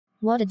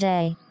What a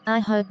day. I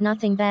hope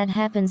nothing bad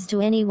happens to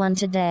anyone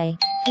today.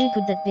 Who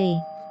could that be?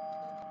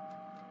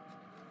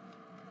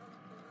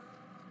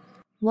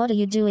 What are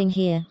you doing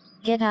here?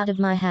 Get out of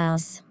my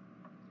house.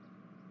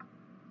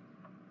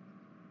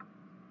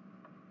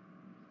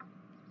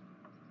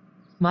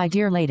 My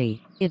dear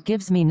lady, it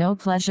gives me no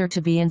pleasure to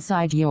be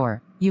inside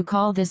you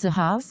call this a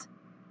house?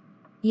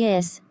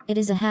 Yes, it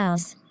is a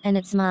house, and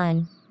it's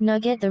mine. No,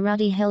 get the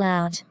ruddy hell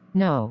out.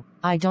 No,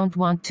 I don't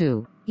want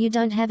to. You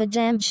don't have a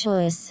damn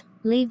choice.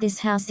 Leave this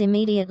house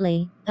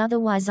immediately,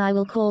 otherwise I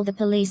will call the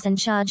police and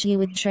charge you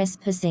with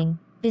trespassing.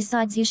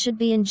 Besides, you should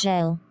be in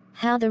jail.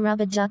 How the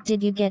rubber duck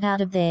did you get out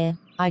of there?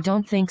 I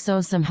don't think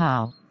so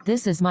somehow.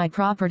 This is my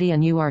property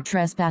and you are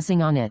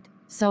trespassing on it.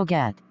 So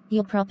get.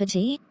 Your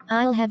property?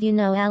 I'll have you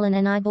know Alan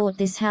and I bought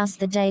this house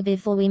the day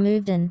before we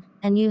moved in,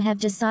 and you have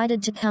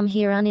decided to come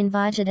here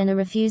uninvited and are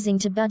refusing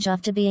to budge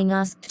after being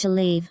asked to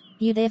leave.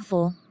 You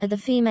therefore are the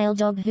female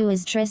dog who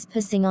is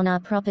trespassing on our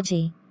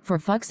property. For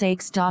fuck's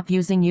sake, stop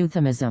using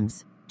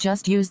euphemisms.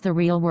 Just use the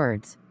real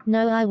words.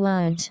 No, I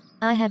won't.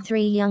 I have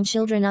 3 young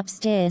children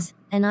upstairs,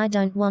 and I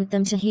don't want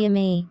them to hear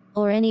me,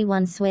 or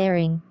anyone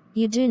swearing.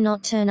 You do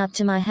not turn up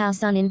to my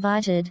house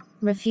uninvited,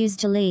 refuse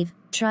to leave,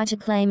 try to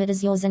claim it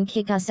as yours and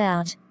kick us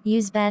out,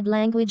 use bad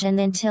language and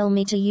then tell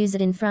me to use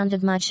it in front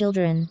of my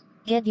children.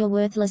 Get your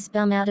worthless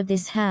bum out of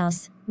this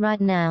house,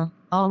 right now.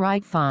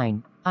 Alright,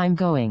 fine. I'm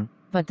going.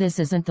 But this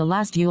isn't the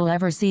last you'll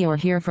ever see or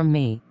hear from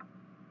me.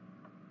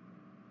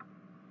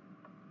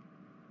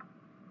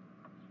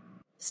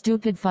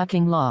 Stupid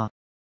fucking law.